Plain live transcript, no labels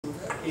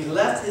He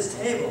left his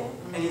table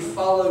and he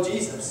followed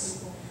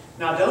Jesus.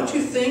 Now, don't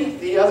you think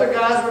the other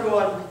guys were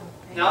going,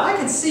 now I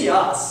can see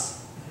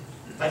us,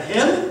 but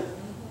him?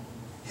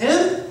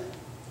 Him?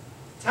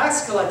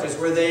 Tax collectors,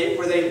 were they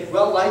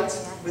well liked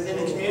within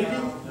the community?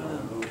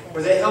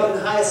 Were they held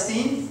in high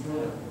esteem?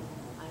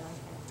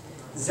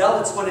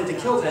 Zealots wanted to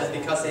kill them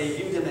because they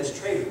viewed them as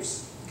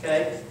traitors,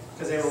 okay?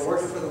 Because they were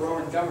working for the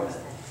Roman government.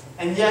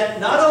 And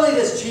yet, not only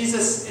does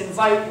Jesus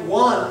invite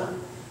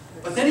one,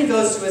 but then he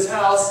goes to his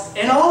house,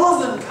 and all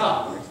of them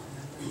come.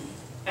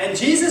 And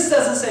Jesus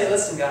doesn't say,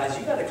 listen guys,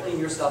 you got to clean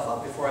yourself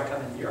up before I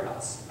come into your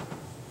house.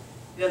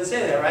 He doesn't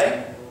say that,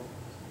 right?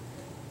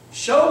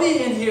 Show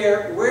me in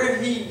here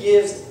where he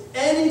gives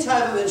any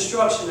type of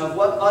instruction of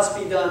what must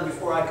be done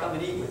before I come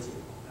and eat with you.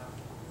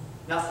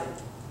 Nothing,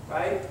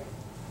 right?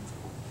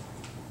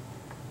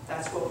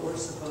 That's what we're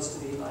supposed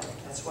to be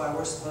like. That's why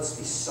we're supposed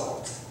to be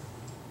salt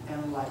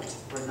and light.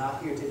 We're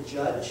not here to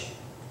judge.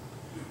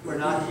 We're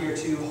not here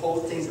to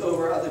hold things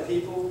over other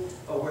people,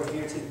 but we're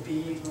here to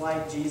be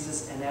like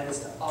Jesus, and that is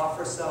to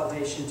offer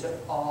salvation to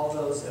all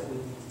those that we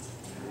need.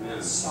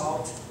 Amen.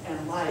 Salt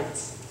and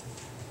light.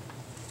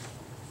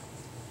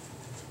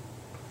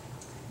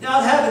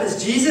 Now it happened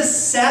as Jesus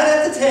sat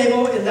at the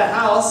table in the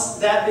house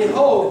that,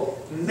 behold,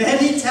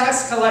 many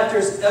tax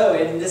collectors, oh,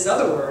 in this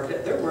other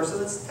word, they're worse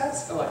than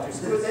tax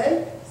collectors. Who are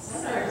they?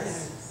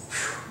 Sinners.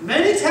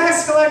 Many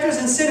tax collectors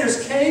and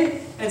sinners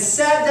came and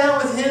sat down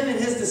with him and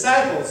his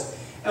disciples.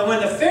 And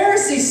when the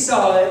Pharisees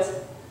saw it,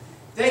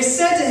 they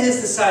said to his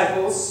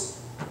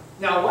disciples,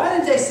 now why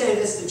did they say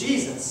this to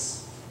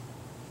Jesus?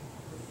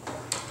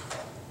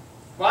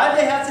 Why did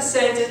they have to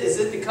say it? Is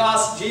it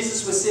because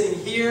Jesus was sitting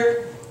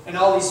here and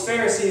all these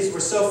Pharisees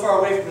were so far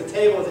away from the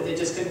table that they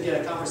just couldn't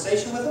get a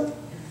conversation with him?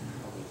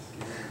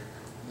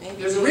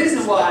 There's a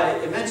reason why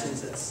it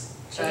mentions this.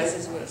 Okay?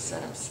 Jesus would have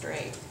set them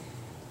straight.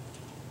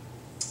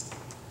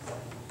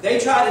 They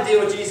tried to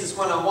deal with Jesus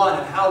one-on-one,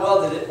 and how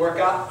well did it work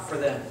out for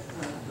them?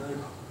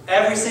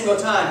 Every single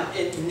time,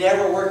 it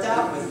never worked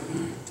out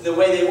with the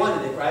way they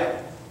wanted it, right?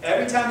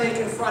 Every time they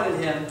confronted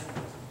him,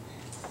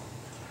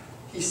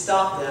 he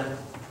stopped them,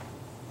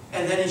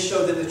 and then he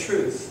showed them the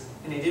truth,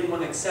 and he didn't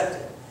want to accept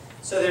it.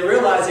 So they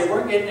realized they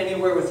weren't getting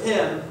anywhere with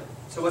him,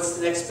 so what's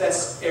the next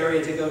best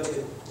area to go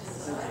to?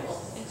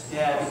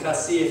 Yeah,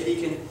 because see, if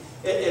he can,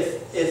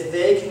 if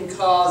they can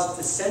cause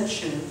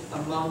dissension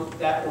among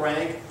that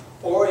rank,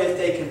 or if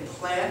they can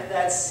plant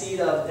that seed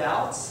of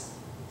doubts,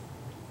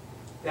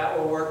 that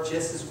will work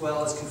just as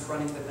well as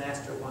confronting the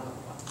master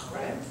one-on-one,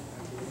 right?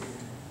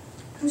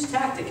 Whose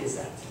tactic is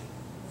that?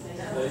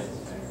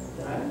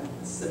 Right?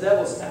 It's the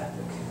devil's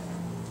tactic.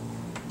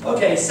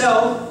 Okay,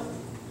 so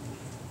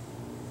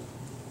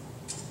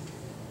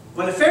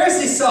when the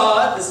Pharisees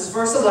saw it, this is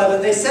verse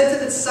 11, they said to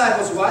the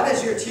disciples, why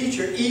does your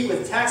teacher eat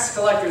with tax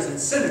collectors and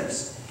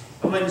sinners?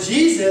 And when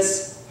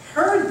Jesus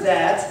heard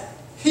that,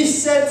 he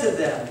said to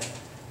them,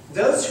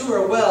 those who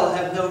are well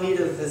have no need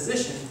of a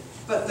physician,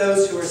 but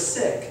those who are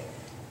sick.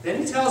 Then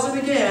he tells them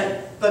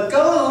again, but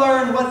go and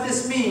learn what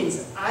this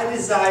means. I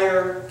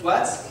desire,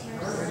 what?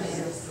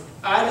 Mercy.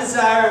 I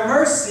desire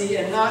mercy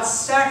and not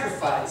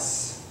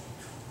sacrifice.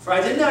 For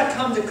I did not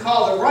come to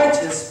call the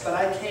righteous, but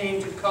I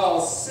came to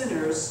call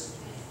sinners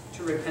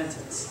to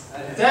repentance.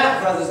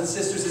 That, brothers and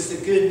sisters, is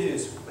the good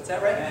news. What's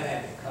that,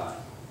 right?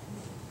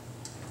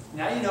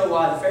 Now you know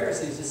why the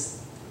Pharisees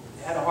just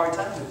had a hard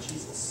time with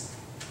Jesus.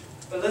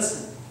 But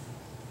listen,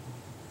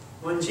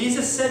 when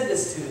Jesus said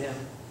this to him,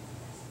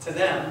 to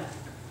them,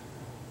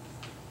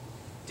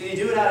 did he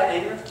do it out of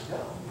anger? No.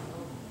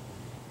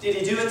 Did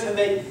he do it to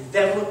make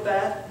them look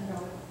bad?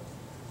 No.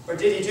 Or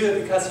did he do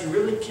it because he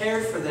really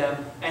cared for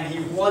them and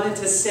he wanted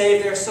to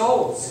save their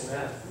souls?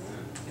 Amen.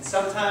 And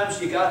sometimes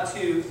you got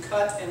to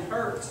cut and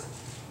hurt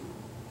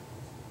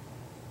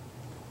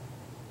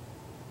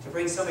to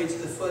bring somebody to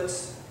the foot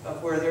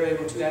of where they're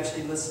able to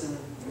actually listen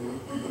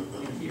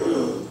and hear.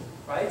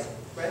 Right?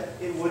 Right?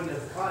 It wouldn't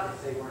have cut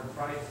if they weren't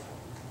prideful.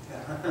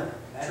 Yeah.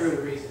 That's True.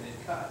 the reason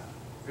it cut.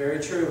 Very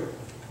true.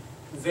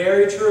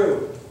 Very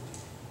true.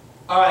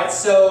 All right,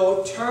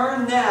 so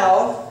turn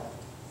now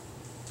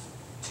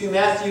to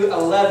Matthew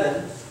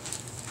 11,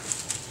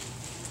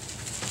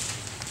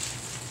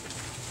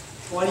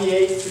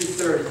 28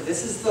 through 30.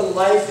 This is the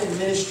life and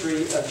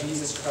ministry of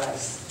Jesus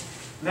Christ.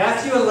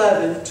 Matthew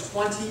 11,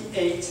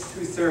 28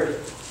 through 30.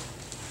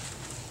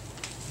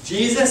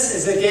 Jesus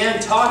is again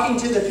talking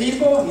to the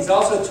people. He's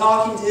also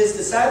talking to his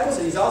disciples,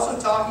 and he's also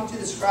talking to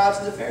the scribes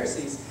and the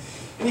Pharisees.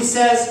 And he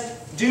says,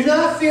 do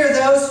not fear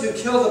those who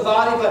kill the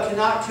body but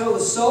cannot kill the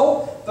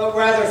soul, but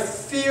rather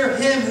fear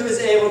him who is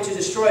able to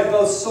destroy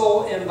both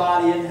soul and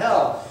body in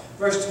hell.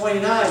 Verse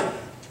 29,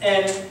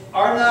 and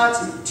are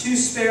not 2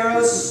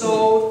 sparrows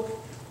sold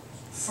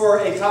for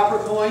a copper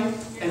coin?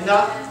 And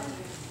not...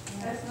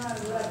 That's not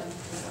 11.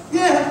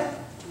 Yeah.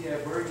 Yeah,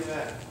 where are you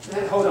at?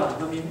 Hold on,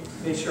 let me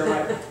make sure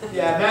I'm right.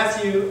 Yeah,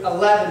 Matthew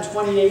 11,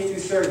 28 through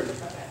 30.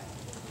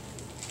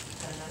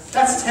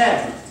 That's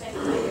 10.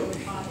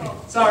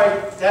 Sorry,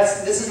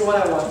 this is the one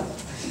I want.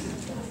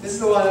 This is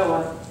the one I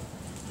want.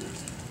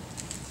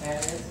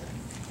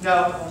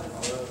 No.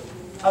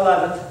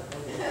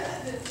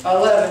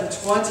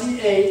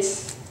 28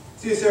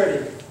 through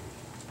 30.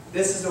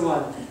 This is the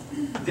one.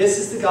 This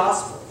is the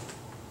gospel.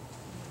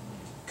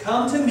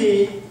 Come to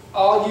me,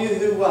 all you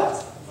who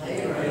what?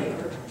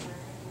 Labor.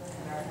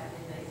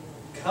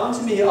 Come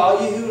to me, all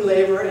you who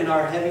labor and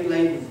are heavy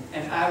laden,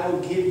 and I will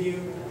give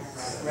you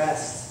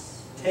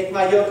rest. Take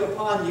my yoke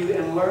upon you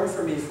and learn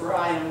from me, for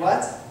I am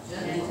what?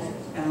 Gentle.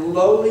 And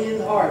lowly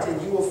in heart,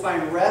 and you will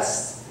find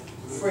rest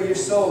for your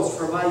souls.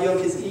 For my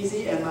yoke is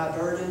easy and my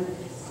burden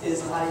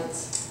is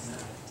light.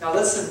 Now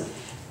listen,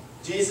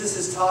 Jesus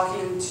is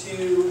talking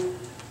to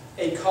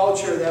a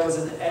culture that was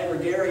an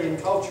agrarian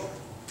culture,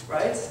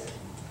 right?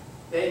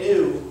 They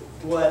knew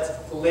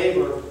what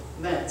labor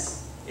meant.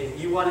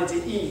 If you wanted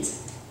to eat,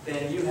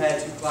 then you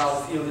had to plow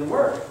the field and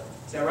work.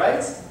 Is that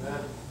right?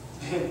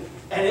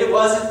 And it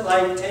wasn't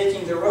like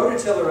taking the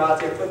rototiller out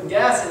there, putting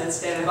gas in it,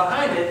 standing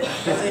behind it,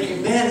 and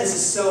thinking, man, this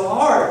is so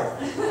hard.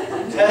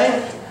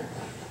 Okay?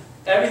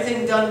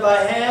 Everything done by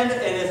hand,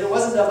 and if it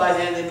wasn't done by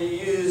hand, then you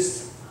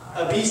used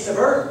a beast of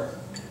burden.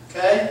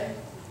 Okay?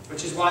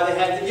 Which is why they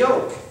had the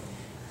yoke.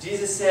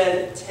 Jesus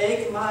said,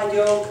 take my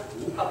yoke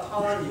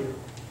upon you.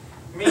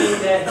 Meaning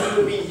that he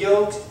would be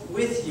yoked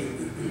with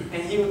you.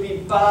 And he would be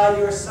by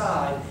your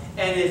side.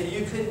 And if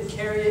you couldn't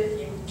carry it,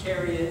 he would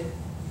carry it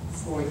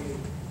for you.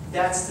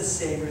 That's the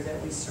Savior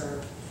that we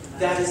serve.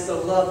 That is the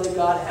love that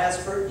God has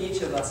for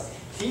each of us.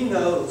 He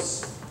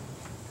knows.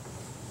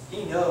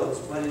 He knows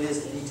what it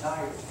is to be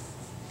tired.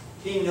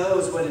 He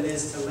knows what it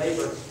is to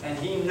labor. And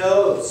he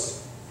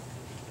knows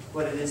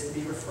what it is to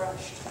be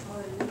refreshed.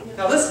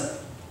 Now listen.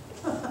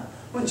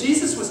 When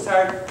Jesus was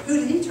tired, who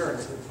did he turn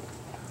to?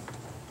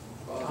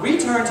 We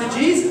turn to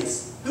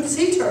Jesus. Who does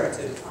he turn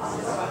to?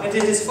 And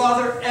did his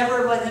Father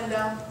ever let him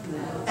down?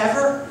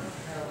 Ever?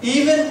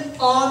 Even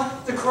on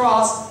the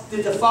cross,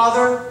 did the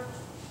Father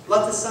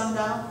let the Son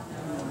down?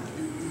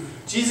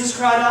 Jesus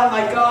cried out,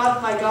 my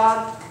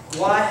God,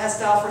 why hast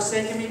thou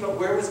forsaken me? But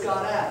where was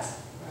God at?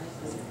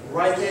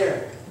 Right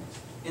there,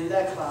 in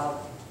that cloud,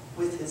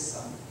 with his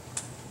Son.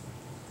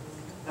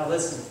 Now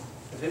listen,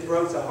 if it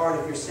broke the heart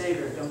of your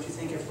Savior, don't you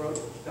think it broke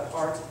the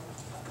heart of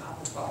God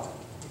the Father?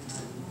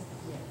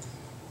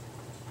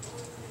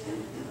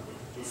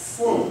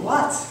 For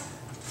what?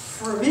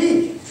 For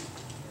me.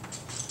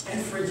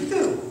 And for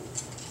you.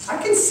 I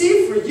can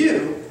see for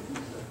you.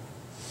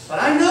 But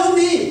I know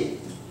me.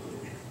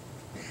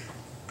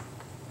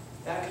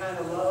 That kind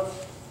of love,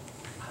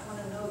 I want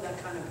to know that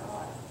kind of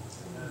God.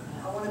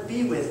 I want to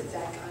be with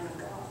that kind of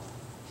God.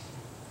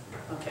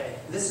 Okay,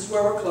 this is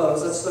where we're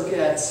closed. Let's look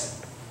at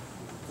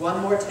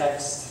one more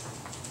text.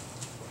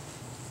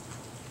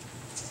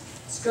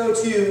 Let's go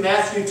to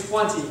Matthew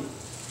 20.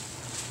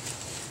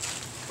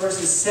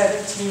 Verses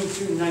 17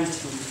 through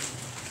 19.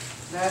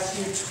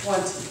 Matthew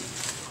 20.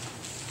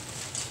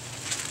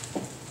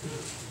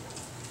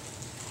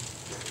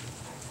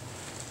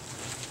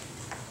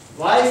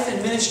 Life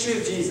and ministry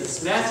of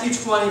Jesus. Matthew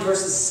 20,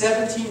 verses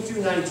 17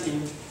 through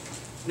 19.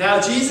 Now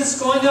Jesus,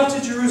 going up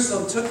to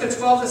Jerusalem, took the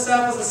 12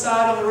 disciples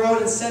aside on the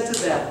road and said to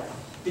them,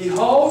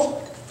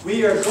 Behold,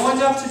 we are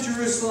going up to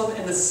Jerusalem,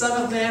 and the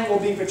Son of Man will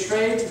be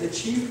betrayed to the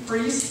chief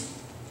priests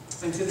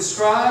and to the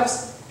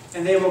scribes,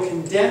 and they will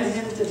condemn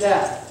him to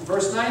death.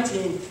 Verse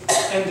 19,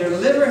 and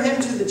deliver him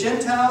to the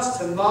Gentiles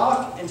to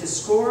mock and to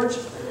scourge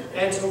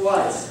and to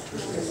what?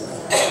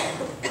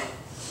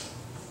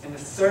 And the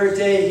third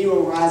day he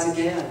will rise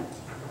again.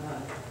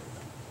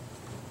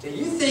 Do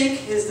you think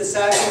his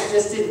disciples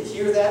just didn't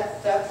hear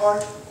that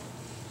part?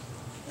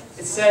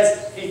 It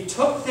says he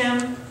took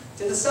them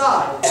to the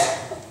side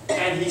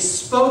and he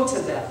spoke to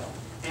them.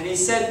 And he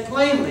said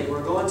plainly,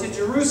 we're going to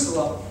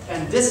Jerusalem,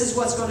 and this is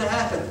what's going to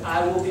happen.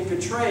 I will be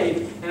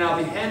betrayed, and I'll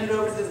be handed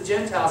over to the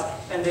Gentiles,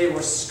 and they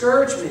will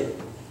scourge me,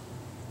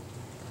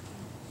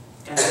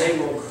 and they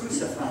will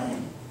crucify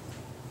me.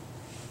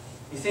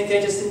 You think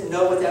they just didn't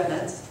know what that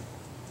meant?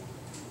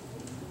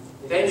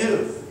 They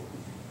knew.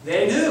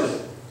 They knew.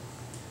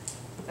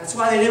 That's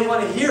why they didn't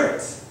want to hear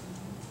it.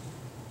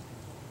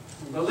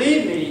 And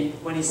believe me,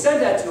 when he said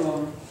that to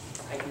them,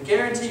 I can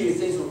guarantee you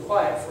things were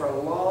quiet for a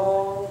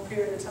long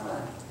period of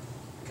time.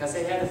 Because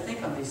they had to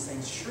think on these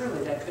things.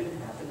 Surely that couldn't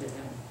happen to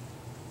him.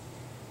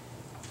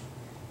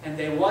 And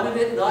they wanted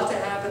it not to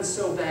happen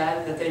so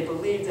bad that they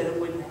believed that it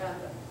wouldn't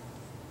happen.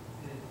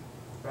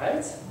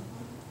 Right?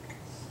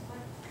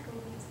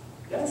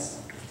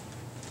 Yes?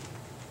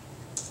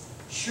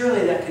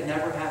 Surely that could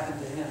never happen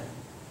to him.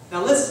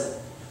 Now listen.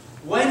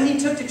 When he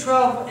took the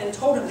 12 and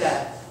told him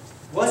that,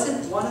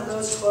 wasn't one of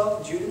those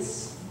 12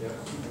 Judas? Yep.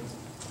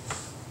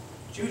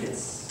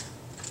 Judas.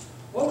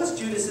 What was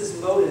Judas's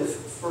motive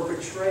for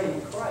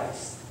betraying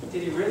Christ?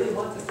 Did he really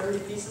want the 30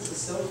 pieces of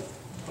silver?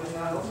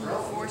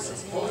 Force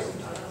his hand.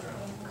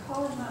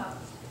 Call him up.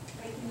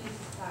 Make him use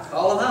his power.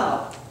 Call him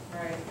out.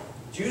 Right.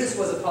 Judas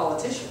was a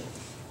politician.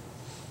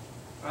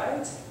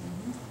 Right?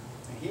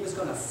 And he was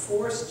going to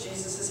force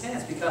Jesus'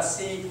 hands. Because,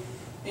 see,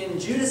 in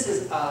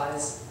Judas's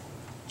eyes,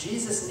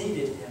 Jesus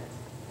needed him.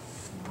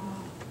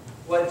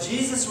 What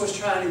Jesus was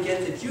trying to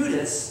get to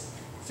Judas,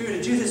 through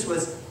to Judas,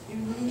 was, you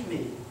need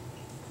me.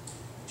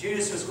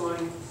 Judas was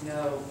going,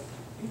 no,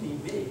 you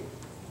need me.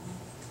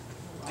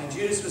 And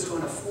Judas was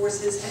going to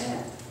force his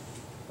hand.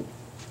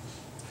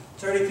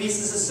 30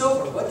 pieces of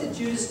silver. What did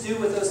Judas do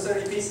with those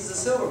 30 pieces of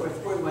silver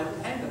before he went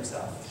and hanged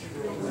himself?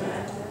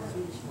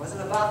 It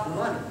wasn't about the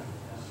money.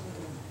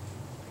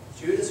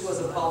 Judas was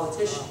a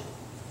politician.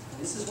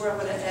 This is where I'm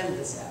going to end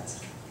this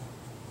at.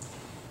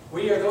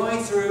 We are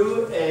going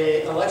through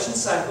an election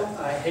cycle.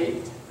 I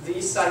hate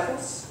these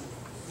cycles.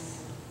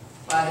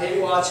 I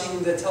hate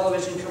watching the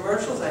television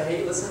commercials. I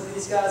hate listening to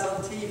these guys on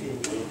TV.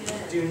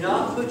 Do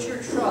not put your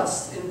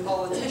trust in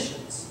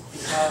politicians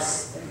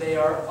because they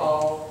are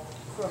all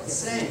the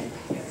same.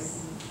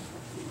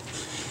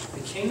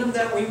 The kingdom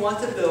that we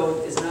want to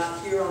build is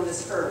not here on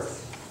this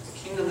earth.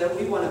 The kingdom that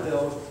we want to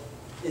build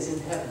is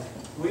in heaven.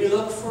 We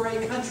look for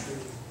a country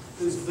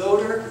whose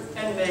builder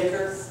and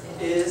maker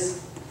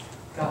is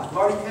God.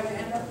 Marty, you have your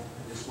hand up?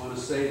 I just want to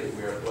say that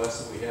we are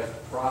blessed that we have the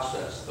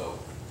process, though.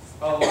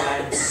 Oh,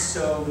 I'm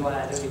so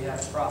glad that we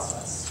have a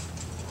process.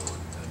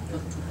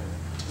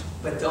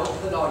 But don't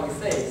put all your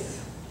faith.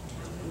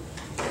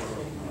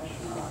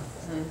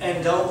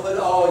 And don't put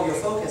all your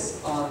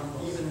focus on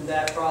even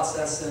that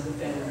process. And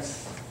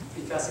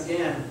because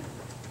again,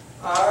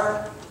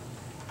 our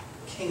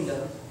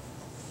kingdom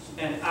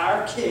and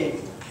our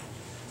king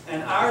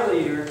and our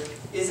leader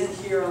isn't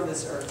here on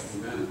this earth.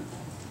 Amen.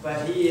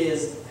 But he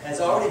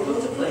has already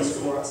built a place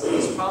for us.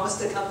 He's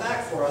promised to come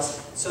back for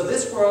us. So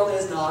this world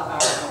is not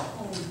our home.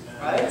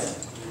 Right?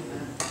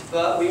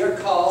 But we are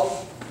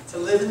called to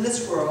live in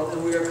this world,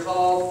 and we are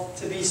called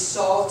to be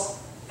salt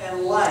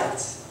and light.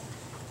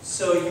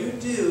 So you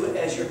do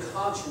as your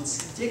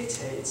conscience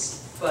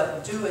dictates,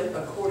 but do it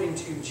according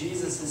to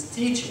Jesus'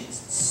 teachings.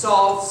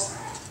 Salt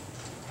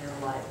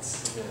and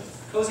light.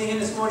 Closing hymn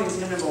this morning is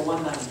hymn number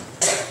 190.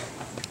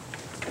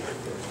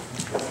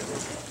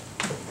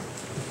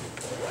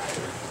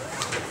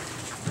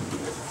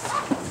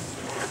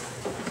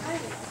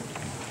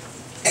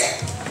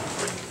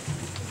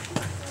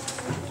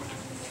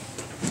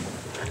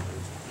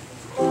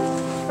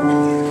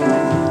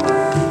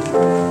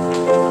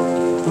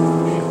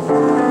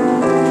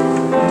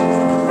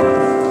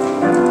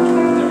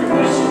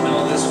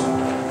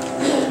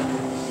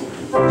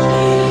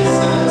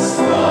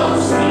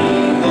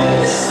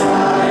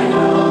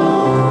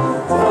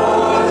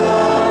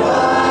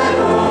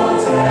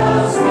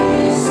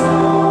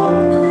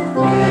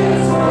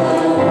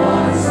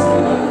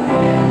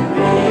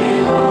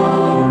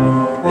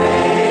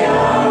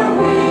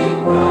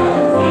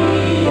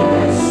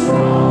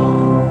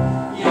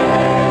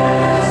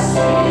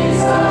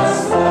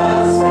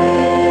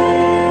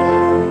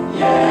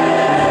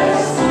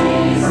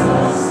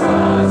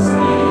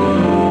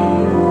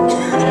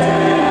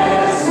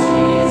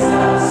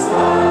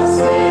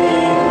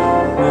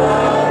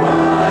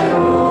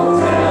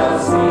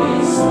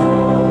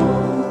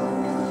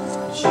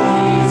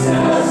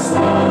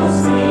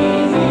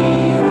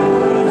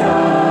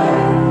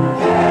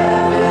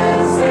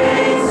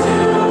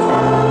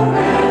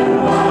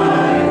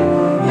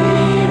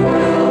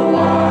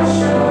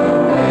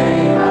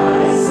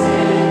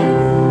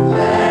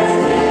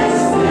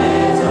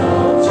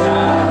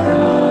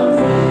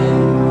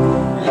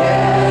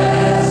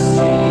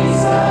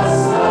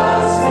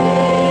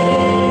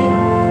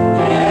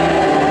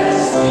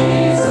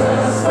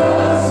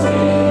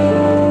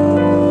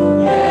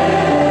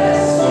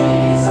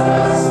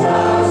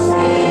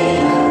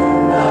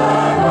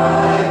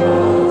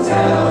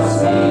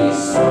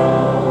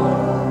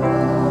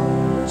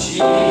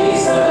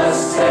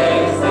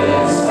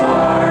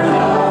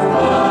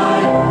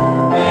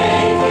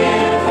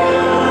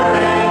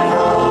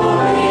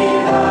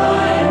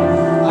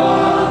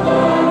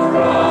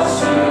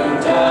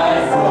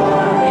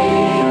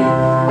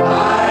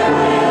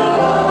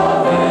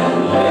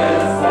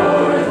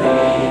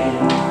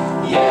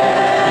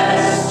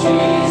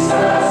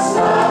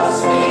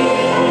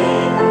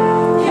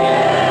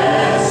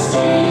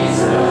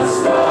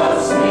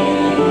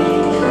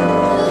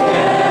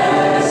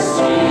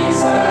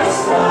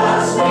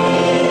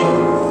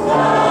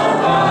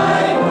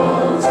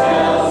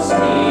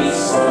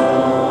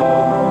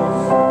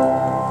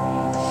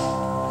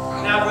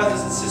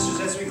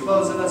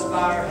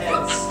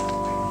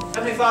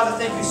 Father,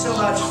 thank you so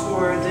much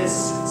for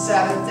this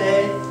Sabbath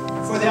day,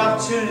 for the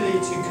opportunity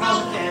to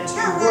come and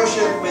to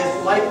worship with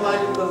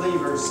like-minded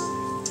believers.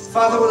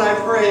 Father, what I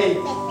pray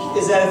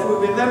is that if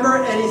we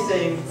remember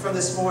anything from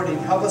this morning,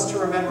 help us to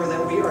remember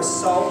that we are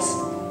salt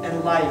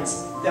and light,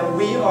 that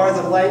we are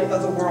the light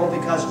of the world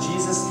because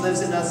Jesus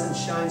lives in us and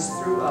shines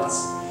through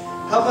us.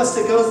 Help us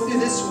to go through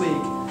this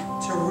week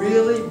to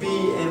really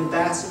be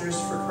ambassadors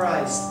for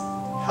Christ.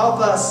 Help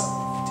us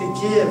to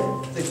give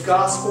the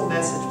gospel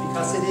message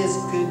because it is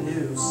good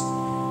news.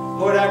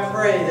 Lord, I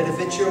pray that if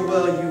it's your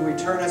will, you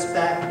return us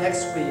back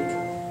next week.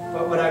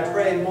 But what I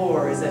pray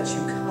more is that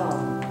you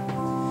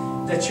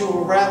come, that you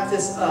will wrap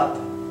this up,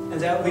 and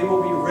that we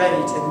will be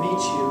ready to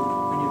meet you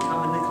when you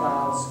come in the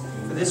clouds.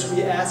 For this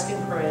we ask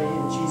and pray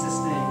in Jesus'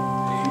 name.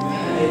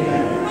 Amen.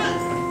 Amen.